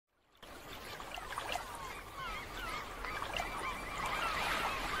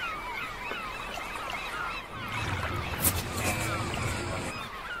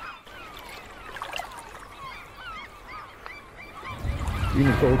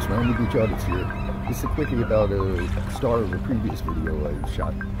evening, folks. Miami Beach Audits here. This is quickly about a star of a previous video I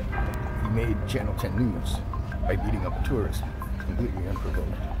shot. He made Channel 10 News by beating up a tourist, completely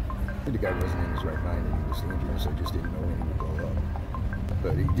unprovoked. The guy wasn't in his right mind and he was dangerous. I just didn't know when he would blow up.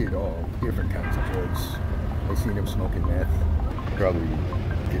 But he did all different kinds of drugs. I seen him smoking meth. Probably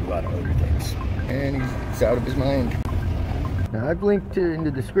did a lot of other things. And he's out of his mind. Now, I've linked in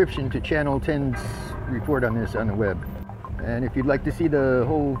the description to Channel 10's report on this on the web. And if you'd like to see the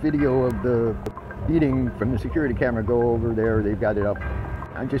whole video of the beating from the security camera, go over there. They've got it up.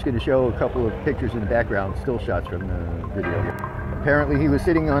 I'm just going to show a couple of pictures in the background, still shots from the video. Apparently he was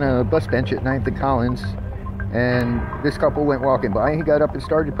sitting on a bus bench at 9th and Collins, and this couple went walking by. He got up and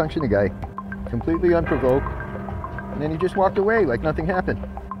started punching the guy, completely unprovoked, and then he just walked away like nothing happened.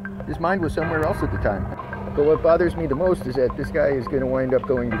 His mind was somewhere else at the time. But what bothers me the most is that this guy is going to wind up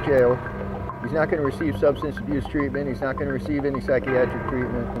going to jail. He's not going to receive substance abuse treatment. He's not going to receive any psychiatric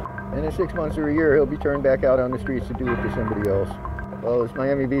treatment. And in 6 months or a year, he'll be turned back out on the streets to do it to somebody else. Well, it's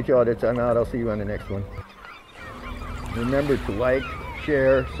Miami Beach Audits. I'm out. I'll see you on the next one. Remember to like,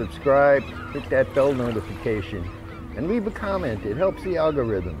 share, subscribe, hit that bell notification, and leave a comment. It helps the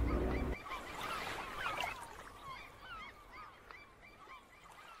algorithm.